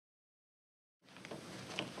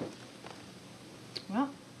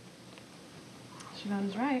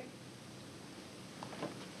Siobhan's right.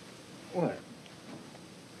 What?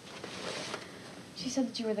 She said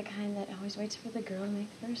that you were the kind that always waits for the girl to make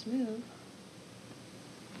the first move.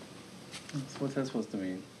 What's that supposed to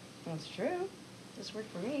mean? That's true. This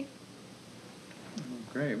worked for me. Oh,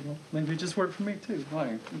 great. Well, maybe it just worked for me, too.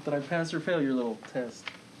 Why? Did I pass or fail your little test?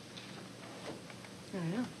 I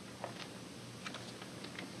don't know.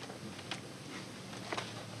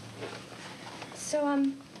 So, I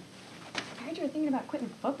heard you were thinking about quitting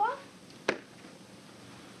football?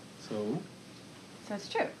 So? So it's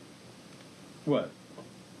true. What?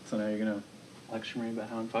 So now you're gonna lecture me about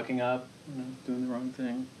how I'm fucking up, doing the wrong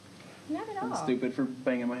thing? Not at all. I'm stupid for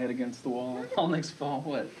banging my head against the wall all next fall.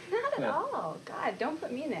 What? Not at all. God, don't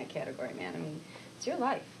put me in that category, man. I mean, it's your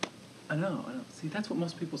life. I know. See, that's what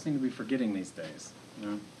most people seem to be forgetting these days,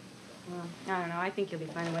 Well, I don't know. I think you'll be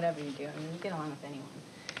fine whatever you do. I mean, you get along with anyone.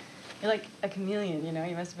 You're like a chameleon, you know?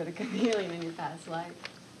 You must have been a chameleon in your past life.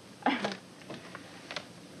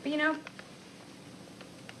 But,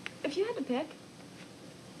 if you had to pick,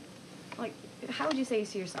 like, how would you say you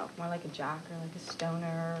see yourself? More like a jock or like a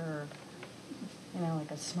stoner or,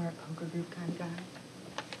 like a smart poker group kind of guy?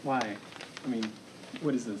 Why? I mean,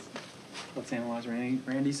 what is this? Let's analyze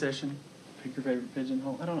Randy's session. Pick your favorite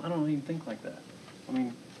pigeonhole. I don't even think like that. I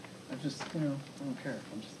mean, I just, I don't care.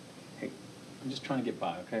 I'm just trying to get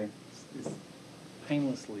by, okay? As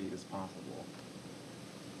painlessly as possible.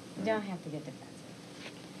 You don't have to get defensive.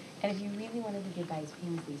 And if you really wanted to get by as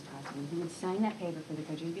painlessly as possible, you would sign that paper for the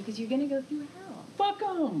coaches because you're going to go through hell. Fuck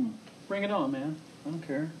them! Bring it on, man. I don't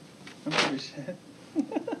care. I don't give a shit.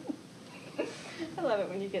 I love it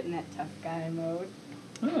when you get in that tough guy mode.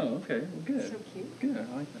 Oh, okay. Well, good. So cute. Good. I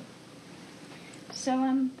like that. So,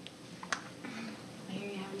 I hear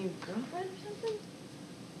you have a new girlfriend or something?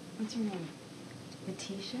 What's her name?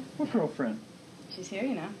 Letitia? What girlfriend? She's here,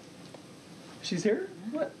 you know. She's here?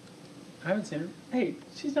 What? I haven't seen her. Hey,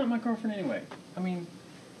 she's not my girlfriend anyway. I mean,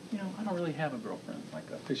 I don't really have a girlfriend, like,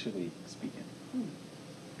 officially speaking.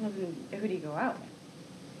 Well, then, who do you go out with?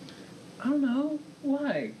 I don't know.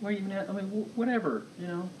 Why? Why even have, whatever,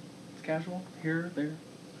 It's casual. Here, there.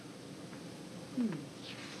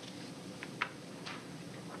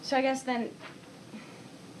 So I guess then,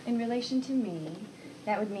 in relation to me,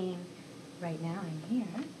 that would mean right now I'm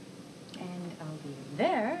here, and I'll be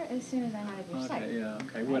there as soon as I'm out of your sight. Okay, yeah,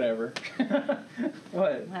 okay, whatever.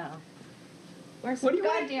 What? Well, we're so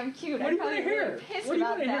goddamn cute. What do you want to hear? Pissed What do you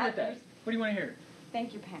about want to hear that. with that? What do you want to hear?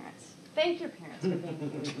 Thank your parents. Thank your parents for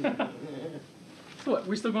being here. So what,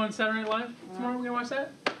 we still going to Saturday Night Live tomorrow? We gonna watch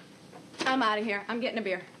that? I'm out of here. I'm getting a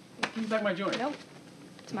beer. Give me back my joint. Nope.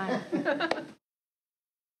 It's mine.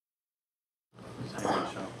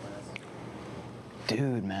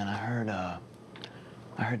 Dude, man, I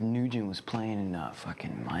heard Nugent was playing in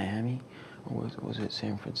fucking Miami, or was it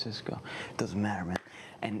San Francisco? Doesn't matter, man.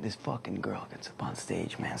 And this fucking girl gets up on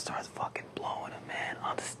stage, man, starts fucking blowing him, man,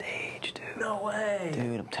 on the stage, dude. No way.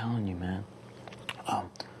 Dude, I'm telling you, man.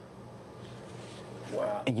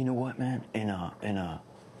 Wow. And you know what, man? In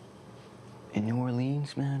New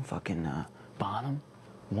Orleans, man, fucking Bonham,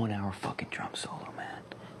 1 hour fucking drum solo, man.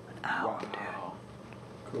 An hour, dude.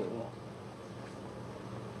 Cool.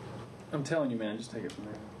 I'm telling you, man, just take it from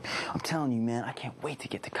there. I'm telling you, man, I can't wait to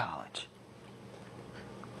get to college.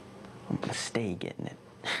 I'm gonna stay getting it.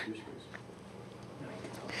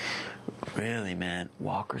 Really, man.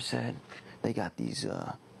 Walker said they got these,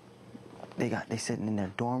 they sitting in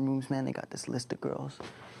their dorm rooms, man. They got this list of girls.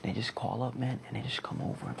 They just call up, man, and they just come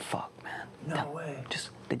over and fuck, man. No way.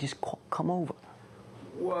 They just come over.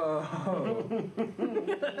 Whoa.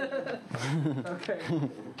 Okay.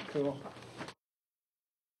 Cool.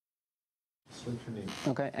 What's your name?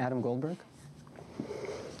 Okay, Adam Goldberg.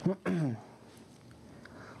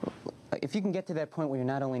 If you can get to that point where you're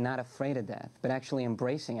not only not afraid of death, but actually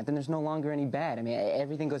embracing it, then there's no longer any bad. I mean,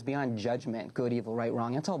 everything goes beyond judgment, good, evil, right,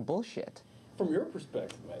 wrong. That's all bullshit. From your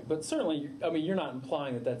perspective, mate. But certainly, you're not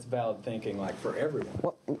implying that that's valid thinking, like, for everyone.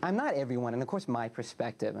 Well, I'm not everyone, and of course my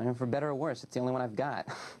perspective. I mean, for better or worse, it's the only one I've got.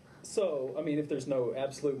 So, if there's no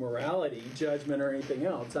absolute morality, judgment, or anything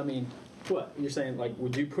else, what? You're saying, like,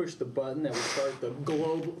 would you push the button that would start the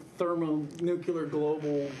global, thermonuclear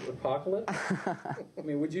global apocalypse?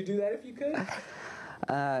 Would you do that if you could?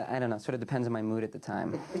 I don't know. Sort of depends on my mood at the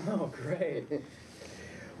time. Oh, great.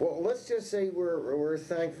 Well, let's just say we're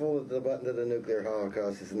thankful that the button to the nuclear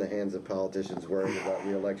holocaust is in the hands of politicians worried about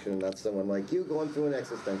re-election and not someone like you going through an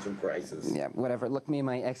existential crisis. Yeah, whatever. Look, me and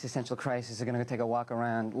my existential crisis are going to take a walk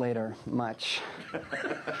around later. Much.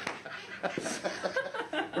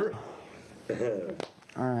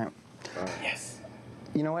 All right. Yes.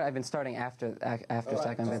 You know what? I've been starting after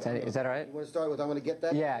second. Is that all right? You want to start with I'm going to get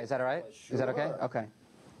that? Yeah, is that all right? Sure. Is that okay? Okay.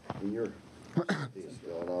 And you're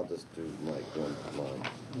and I'll just do mine.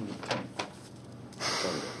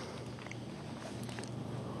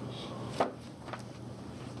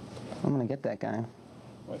 I'm going to get that guy.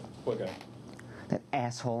 What guy? That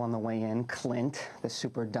asshole on the way in, Clint, the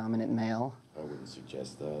super dominant male. I wouldn't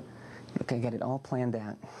suggest that. Look, I got it all planned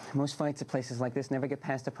out. Most fights at places like this never get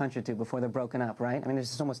past a punch or two before they're broken up, right? I mean,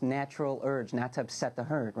 there's this almost natural urge not to upset the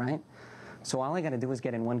herd, right? So all I got to do is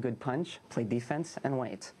get in one good punch, play defense, and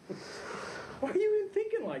wait. Why are you even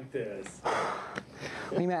thinking like this?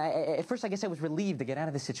 I mean, at first I guess I was relieved to get out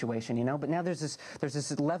of this situation, you know, but now there's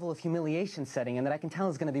this level of humiliation setting in that I can tell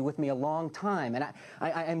is going to be with me a long time, and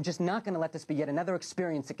I'm just not going to let this be yet another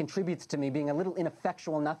experience that contributes to me being a little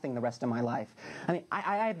ineffectual nothing the rest of my life. I mean,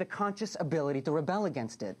 I have the conscious ability to rebel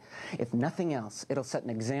against it. If nothing else, it'll set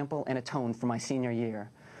an example and a tone for my senior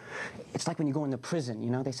year. It's like when you go into prison, you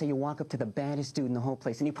know? They say you walk up to the baddest dude in the whole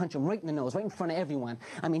place and you punch him right in the nose, right in front of everyone.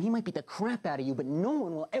 I mean, he might beat the crap out of you, but no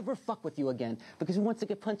one will ever fuck with you again because who wants to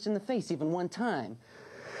get punched in the face even one time?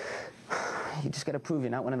 You just gotta prove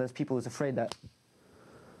you're not one of those people who's afraid that...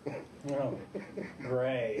 Oh,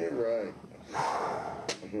 great. You're right.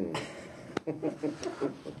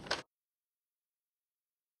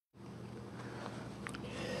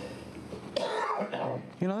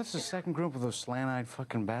 You know, that's the second group of those slant-eyed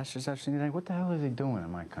fucking bastards I've seen today. What the hell are they doing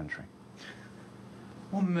in my country?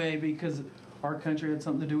 Well, maybe because our country had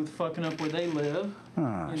something to do with fucking up where they live.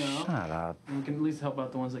 Oh, you know? shut up. And we can at least help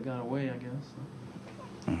out the ones that got away, I guess.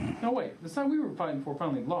 No, wait. The side we were fighting for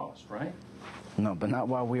finally lost, right? No, but not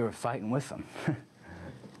while we were fighting with them.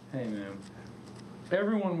 Hey, man.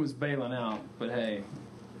 Everyone was bailing out, but hey,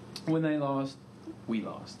 when they lost, we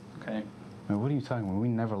lost, okay? Man, what are you talking about? We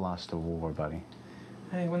never lost a war, buddy.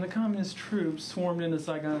 Hey, when the communist troops swarmed into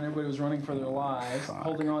Saigon and everybody was running for their lives,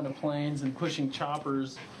 holding on to planes and pushing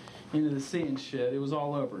choppers into the sea and shit, it was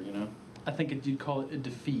all over, you know? I think you'd call it a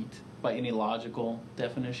defeat by any logical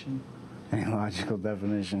definition. Any logical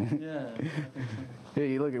definition? Yeah.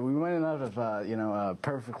 Hey, look, we might not have,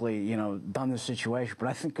 perfectly, done the situation, but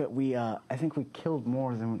I think that we killed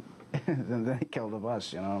more than than they killed of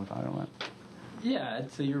us. You know what I'm talking about? Yeah,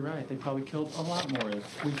 I'd say you're right. They probably killed a lot more.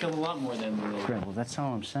 We killed a lot more than they did. Great. Well, that's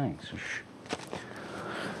all I'm saying. So, shh.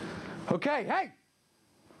 Okay, hey!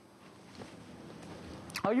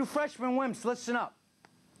 Oh, you freshman wimps, listen up.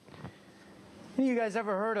 Any of you guys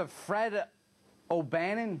ever heard of Fred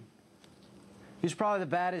O'Bannon? He was probably the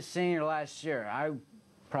baddest senior last year. I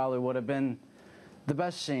probably would have been the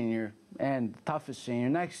best senior and toughest senior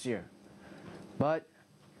next year. But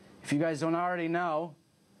if you guys don't already know,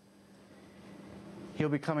 he'll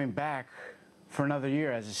be coming back for another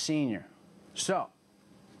year as a senior. So,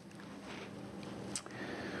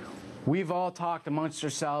 we've all talked amongst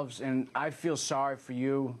ourselves, and I feel sorry for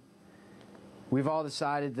you. We've all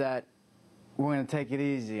decided that we're going to take it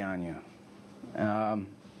easy on you.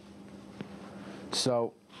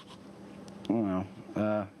 So,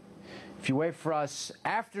 if you wait for us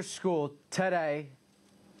after school today,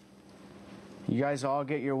 you guys all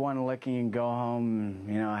get your one licking and go home,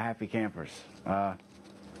 happy campers. Oh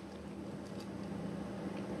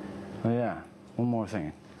yeah, one more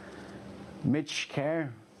thing. Mitch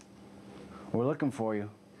Care, we're looking for you.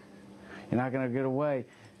 You're not gonna get away.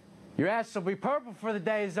 Your ass will be purple before the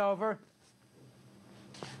day is over.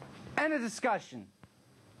 End of discussion.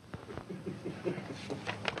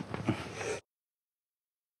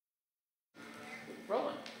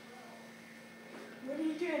 Roland. What are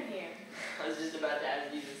you doing here? I was just about to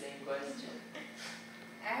ask you the same question.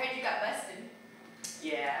 I heard you got busted.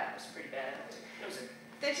 Yeah, it was pretty bad. It was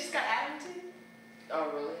They just got added to?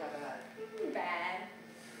 oh, really? How bad? Bad.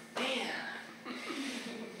 Damn.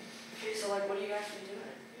 So, like, what are you actually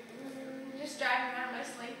doing? Just driving around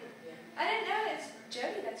mostly. I didn't know it's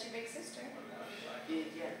Jody, that's your big sister.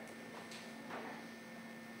 Yeah.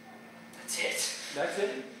 That's it. That's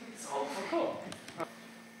it? It's all Cool.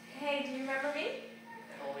 Hey, do you remember me?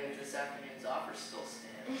 only if this afternoon's offer still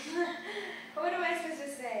stands. What am I supposed to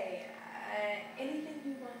say? Anything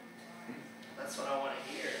you want. That's what I want to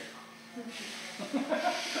hear.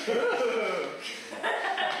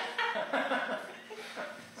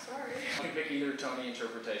 Sorry. You can pick either Tony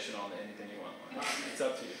interpretation on anything you want. It's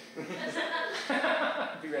up to you.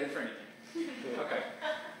 Be ready for anything. Okay.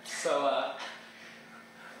 So,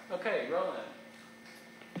 okay, roll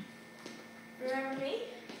in. Remember me?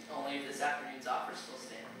 Only if this afternoon's offer still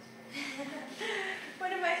stands.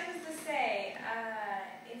 What am I supposed to say?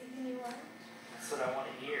 Anything you want? That's what I want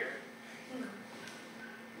to hear.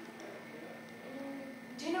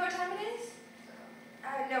 Do you know what time it is?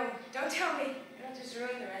 No, don't tell me. It'll just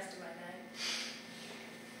ruin the rest of my night.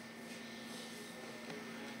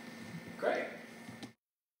 Great.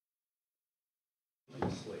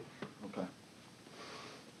 Okay.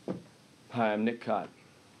 Hi, I'm Nick Cott.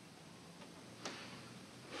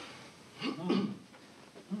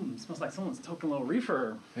 Smells like someone's toking a little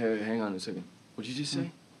reefer. Hey, hang on a second. What'd you just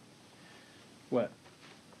say? What?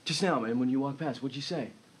 Just now, man, when you walked past, what'd you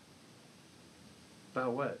say?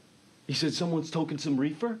 About what? You said someone's toking some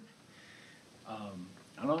reefer? I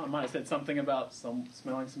don't know, I might have said something about smelling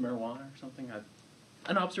some marijuana or something.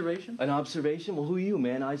 An observation? An observation? Well, who are you,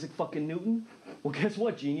 man? Isaac fucking Newton? Well, guess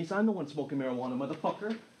what, genius? I'm the one smoking marijuana,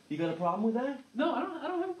 motherfucker. You got a problem with that? No, I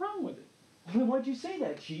don't have a problem with it. Well, then why'd you say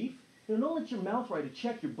that, Chief? You know, don't let your mouth write a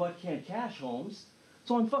check your butt can't cash, Holmes.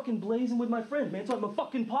 So I'm fucking blazing with my friend, man. So I'm a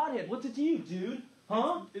fucking pothead. What's it to you, dude?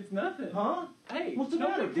 Huh? It's nothing. Huh? Hey, what's the no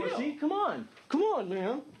matter, big deal. pussy? Come on. Come on,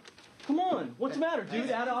 man. Come on. What's the matter, dude?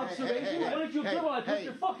 Out of observation? Why don't you observe while I put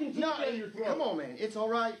your fucking teeth down your throat? Come on, man. It's all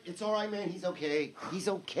right. It's all right, man. He's okay. He's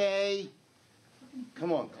okay.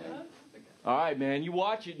 Come on, man. All right, man. You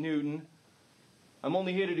watch it, Newton. I'm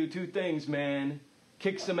only here to do two things, man.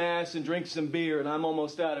 Kick some ass and drink some beer, and I'm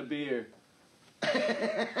almost out of beer.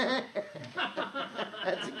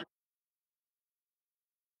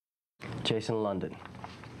 Jason London.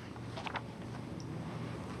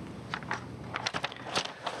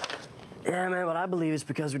 Yeah, man, what I believe is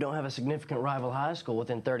because we don't have a significant rival high school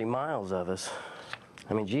within 30 miles of us.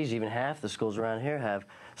 I mean, geez, even half the schools around here have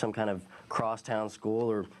some kind of crosstown school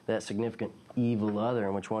or that significant evil other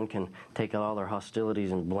in which one can take all their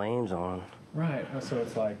hostilities and blames on. Right, so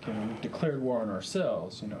it's like, you know, we've declared war on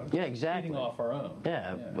ourselves, you know. Yeah, exactly. Eating off our own.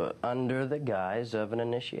 Yeah, but under the guise of an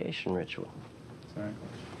initiation ritual. Sorry.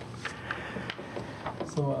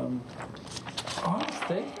 So,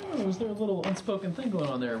 was there a little unspoken thing going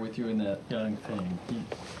on there with you and that young thing?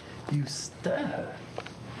 You stab.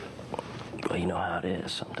 Well, you know how it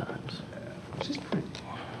is sometimes. Yeah, she's pretty.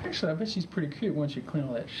 Actually, I bet she's pretty cute once you clean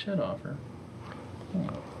all that shit off her.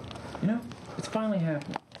 You know, it's finally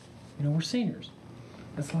happening. You know, we're seniors.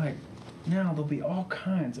 It's like, now there'll be all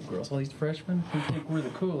kinds of girls, all these freshmen who think we're the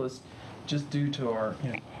coolest just due to our,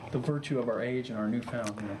 you know, the virtue of our age and our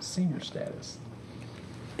newfound, you know, senior status.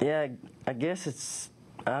 Yeah, I guess it's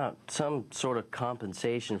some sort of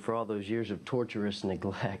compensation for all those years of torturous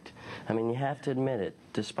neglect. I mean, you have to admit it.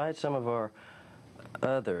 Despite some of our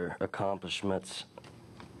other accomplishments,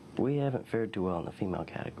 we haven't fared too well in the female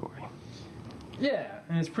category. Yeah,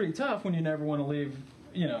 and it's pretty tough when you never want to leave,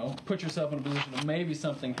 you know, put yourself in a position of maybe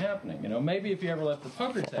something happening. You know, maybe if you ever left the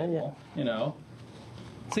poker table, you know.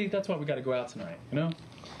 See, that's why we got to go out tonight, you know?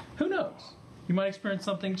 Who knows? You might experience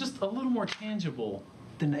something just a little more tangible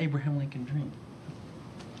than the Abraham Lincoln dream.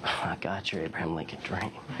 I got your Abraham Lincoln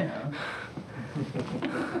dream. Yeah.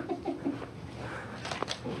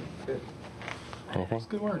 Anything? It's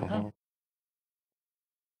good work, huh?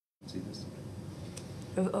 See this?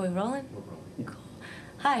 Are we rolling? Yeah. Cool.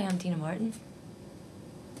 Hi, I'm Tina Martin.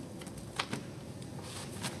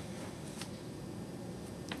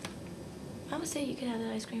 Mama said you could have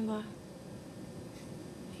that ice cream bar.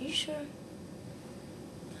 Are you sure?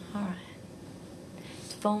 All right. If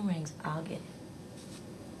the phone rings, I'll get it.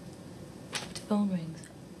 If the phone rings,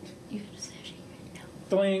 you just say she no.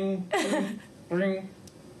 Bling, bling, ring.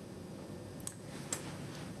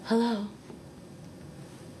 Hello.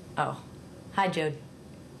 Oh, hi, Jode.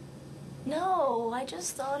 No, I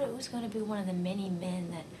just thought it was going to be one of the many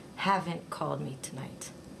men that haven't called me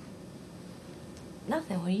tonight.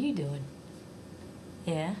 Nothing. What are you doing?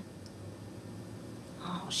 Yeah?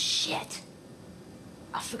 Oh, shit.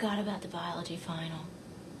 I forgot about the biology final.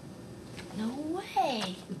 No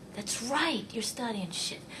way. That's right. You're studying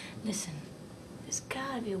shit. Listen, there's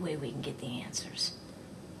gotta be a way we can get the answers.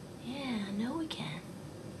 Yeah, I know we can.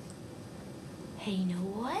 Hey, you know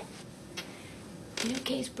what? New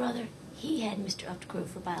case brother, he had Mr. Updegrove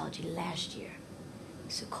for biology last year.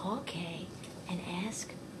 So call Kay and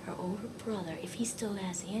ask her older brother if he still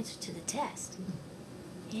has the answer to the test.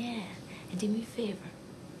 Yeah, and do me a favor.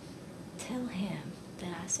 Tell him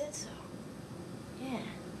that I said so. Yeah.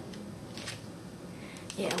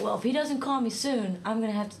 Yeah, well, if he doesn't call me soon, I'm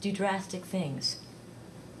gonna have to do drastic things.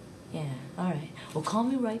 Yeah, all right. Well, call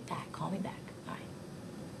me right back. Call me back. All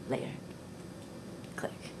right. Later.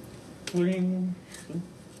 Click. Ring.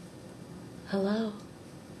 Hello?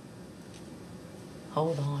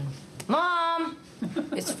 Hold on. Mom!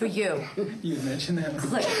 It's for you. You mentioned that.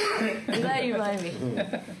 Click. I'm glad you reminded me.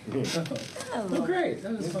 Hello. Oh, great.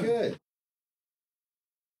 That was fun. Good.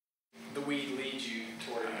 The weed leads you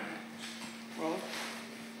toward him. Well,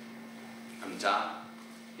 From the top?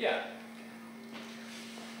 yeah.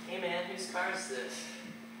 Hey man, whose car is this?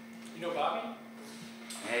 You know Bobby?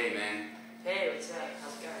 Hey, man. Hey, what's up?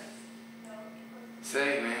 How's it going?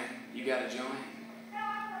 Say, man, you got a joint? No,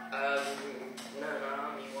 not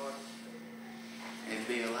on me, one. It'd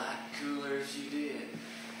be a lot cooler if you did.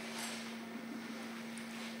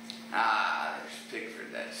 Ah, there's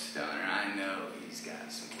Pickford, that stoner. I know he's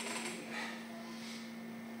got some weed.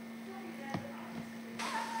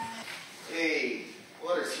 Hey,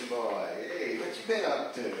 Watterson boy. Hey, what you been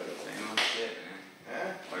up to? Same old shit, man. Huh?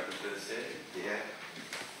 Working for the city. Yeah.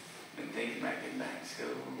 Been thinking about getting back to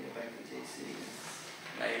school. Get back to JC.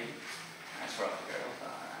 Maybe. That's what the girl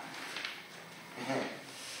thought, right?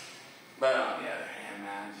 But on the other hand,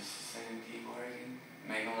 man, just as soon keep working,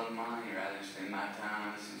 make a little money rather than spend my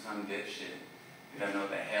time listening to some dipshit who doesn't know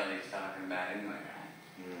what the hell he's talking about anyway, right?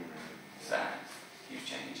 Besides, you've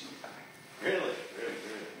changed in fact. Really? Really?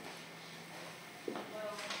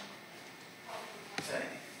 Say,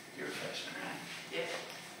 you're a freshman, right? Yeah.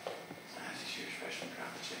 It's nice this year's freshman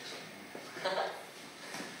crop of chicks with you.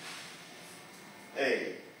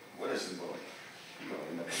 Hey, Watterson boy. You're going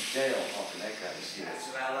to end up in jail talking that kind of shit. That's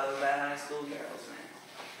what I love about high school girls, man.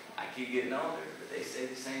 I keep getting older, but they stay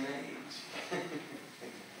the same age.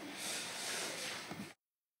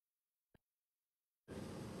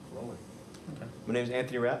 Rolling. Okay. My name's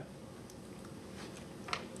Anthony Rapp.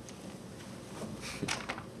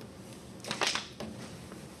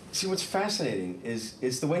 See, what's fascinating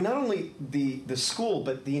is the way not only the school,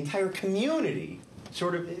 but the entire community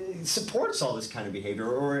sort of supports all this kind of behavior,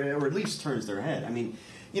 or at least turns their head. I mean,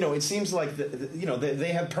 you know, it seems like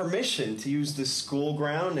they have permission to use the school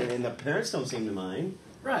ground, and the parents don't seem to mind.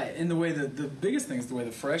 Right, and the way the biggest thing is the way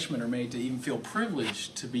the freshmen are made to even feel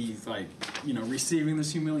privileged to be, like, you know, receiving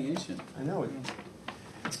this humiliation. I know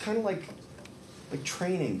it's kind of like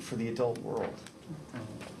training for the adult world.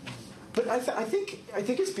 But I think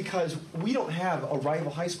it's because we don't have a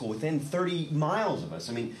rival high school within 30 miles of us.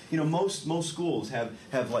 I mean, you know, most schools have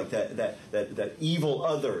like that evil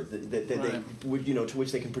other that right. they would, you know, to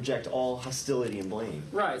which they can project all hostility and blame.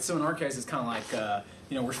 Right. So in our case, it's kind of like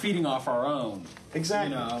you know, we're feeding off our own.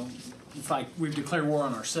 Exactly. You know, it's like we've declared war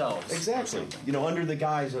on ourselves. Exactly. You know, under the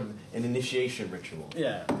guise of an initiation ritual.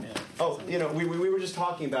 Yeah. Yeah. Oh, you know, we were just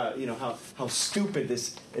talking about, you know, how stupid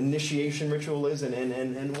this initiation ritual is,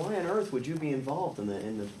 and why on earth would you be involved in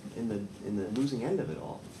the losing end of it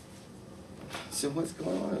all? So what's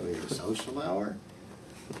going on over here? Social hour?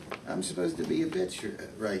 I'm supposed to be a bitch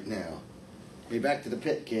right now. Be back to the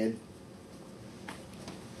pit, kid.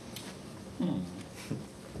 Am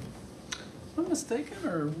I mistaken,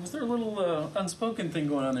 or was there a little unspoken thing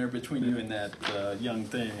going on there between you and that young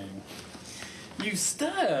thing? You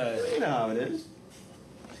stud! You know how it is.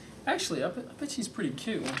 Actually, I bet she's pretty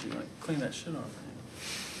cute. Why don't you like clean that shit off?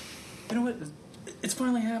 You know what? It's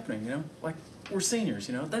finally happening, you know? Like, we're seniors,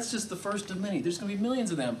 you know? That's just the first of many. There's gonna be millions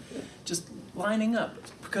of them just lining up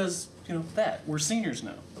because, you know, we're seniors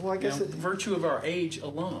now. Well, I guess you know, virtue of our age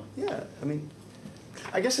alone. Yeah, I mean,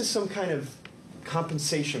 I guess it's some kind of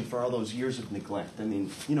compensation for all those years of neglect. I mean,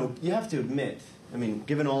 you know, you have to admit, I mean,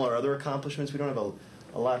 given all our other accomplishments, we don't have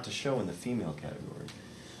a lot to show in the female category.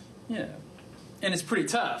 Yeah. And it's pretty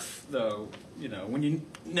tough, though, you know, when you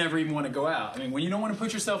never even want to go out. I mean, when you don't want to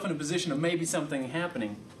put yourself in a position of maybe something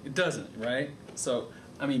happening, it doesn't, right? So,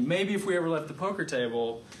 I mean, maybe if we ever left the poker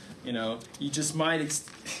table, you know, you just might,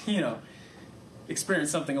 you know,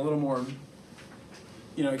 experience something a little more,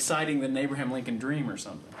 you know, exciting than an Abraham Lincoln dream or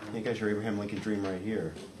something. I think that's your Abraham Lincoln dream right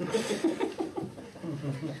here.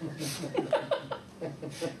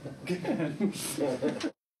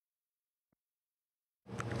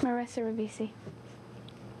 Marissa Ravisi.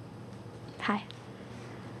 Hi.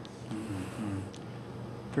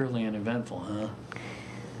 Fairly uneventful, huh?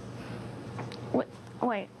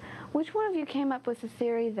 Wait, which one of you came up with the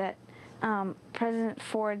theory that President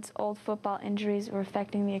Ford's old football injuries were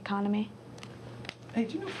affecting the economy? Hey,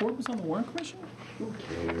 do you know Ford was on the Warren Commission? Who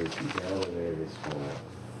cares? He's elevator this fall.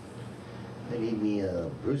 They need me a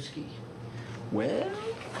brewski. Well,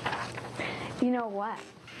 You know what?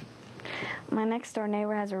 My next door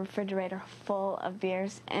neighbor has a refrigerator full of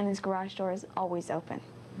beers, and his garage door is always open.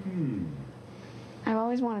 I've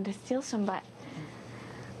always wanted to steal some, but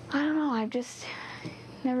I don't know. I've just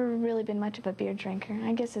never really been much of a beer drinker.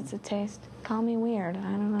 I guess it's a taste. Call me weird.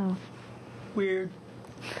 I don't know. weird.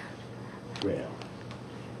 Well,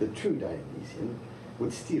 the true Dionysian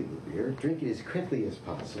would steal the beer, drink it as quickly as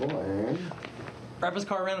possible, and... Wrap his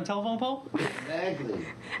car around a telephone pole? Exactly.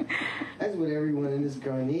 That's what everyone in this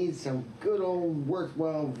car needs, some good old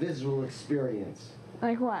worthwhile visual experience.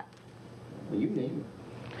 Like what? Well, you name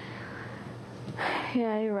it.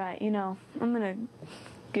 Yeah, you're right. You know, I'm gonna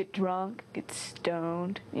get drunk, get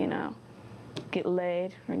stoned, you know, get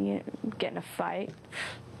laid, or get in a fight.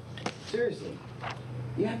 Seriously,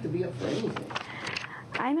 you have to be up for anything.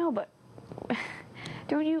 I know, but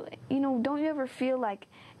don't you ever feel like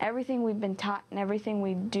everything we've been taught and everything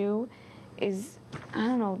we do is, I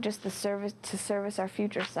don't know, just to service our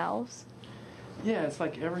future selves? Yeah, it's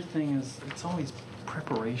like everything it's always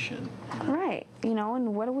preparation. Right,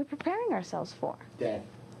 and what are we preparing ourselves for? Death.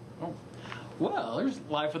 Oh, well, there's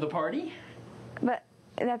life of the party. But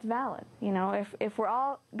that's valid, if we're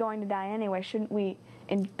all going to die anyway, shouldn't we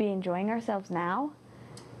be enjoying ourselves now?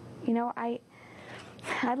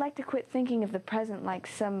 I'd like to quit thinking of the present like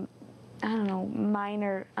some, I don't know,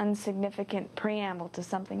 minor, insignificant preamble to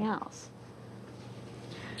something else.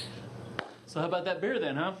 So how about that beer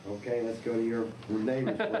then, huh? Okay, let's go to your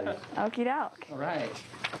neighbor's place. Okie doke. All right.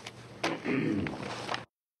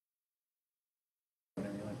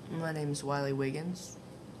 My name's Wiley Wiggins.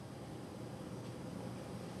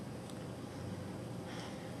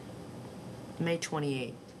 May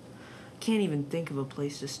 28th. Can't even think of a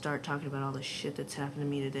place to start talking about all the shit that's happened to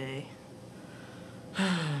me today.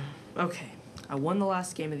 Okay, I won the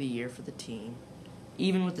last game of the year for the team,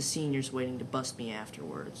 even with the seniors waiting to bust me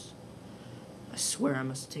afterwards. I swear I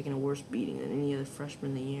must have taken a worse beating than any other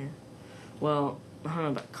freshman in the year. Well, I don't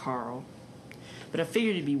know about Carl, but I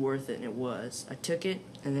figured it'd be worth it, and it was. I took it,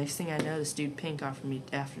 and the next thing I know, this dude Pink offered me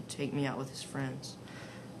to take me out with his friends.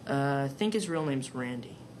 I think his real name's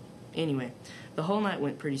Randy. Anyway, the whole night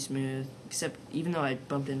went pretty smooth, except even though I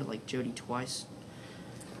bumped into, Jody twice.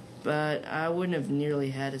 But I wouldn't have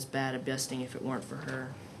nearly had as bad a besting if it weren't for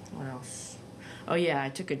her. What else? Oh yeah, I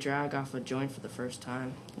took a drag off a joint for the first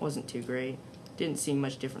time. Wasn't too great. Didn't seem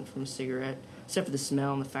much different from a cigarette, except for the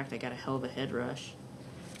smell and the fact I got a hell of a head rush.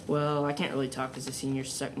 Well, I can't really talk because the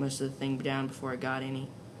seniors sucked most of the thing down before I got any.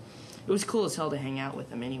 It was cool as hell to hang out with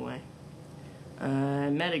them anyway. I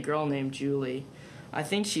met a girl named Julie. I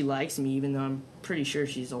think she likes me, even though I'm pretty sure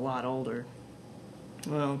she's a lot older.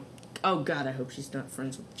 Well, oh God, I hope she's not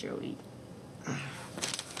friends with Jody.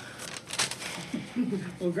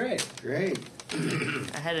 Well, great. Great.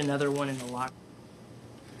 I had another one in the locker.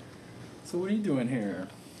 So what are you doing here?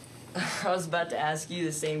 I was about to ask you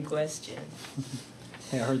the same question.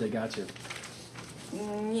 Hey, I heard they got you.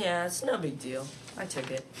 Yeah, it's no big deal. I took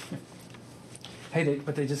it. Hey,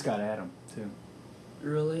 but they just got Adam, too.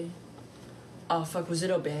 Really? Oh, fuck, was it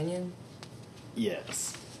O'Banion?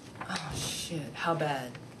 Yes. Oh, shit. How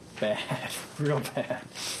bad? Bad. Real bad.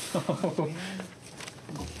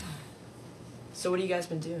 So what have you guys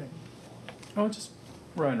been doing? Oh, just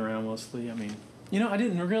riding around mostly. I mean, I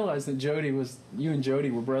didn't realize that you and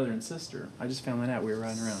Jody were brother and sister. I just found that out. We were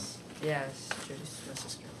riding around. Yeah, it's Jody's my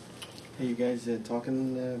sister. Hey, you guys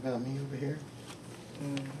talking about me over here?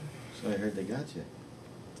 So I heard they got you.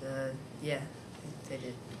 Yeah, they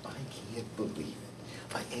did. I can't believe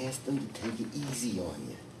it. I asked them to take it easy on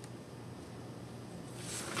you.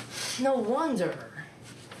 No wonder.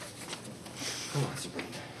 Come on,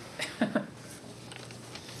 Sabrina.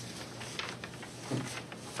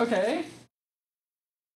 Okay.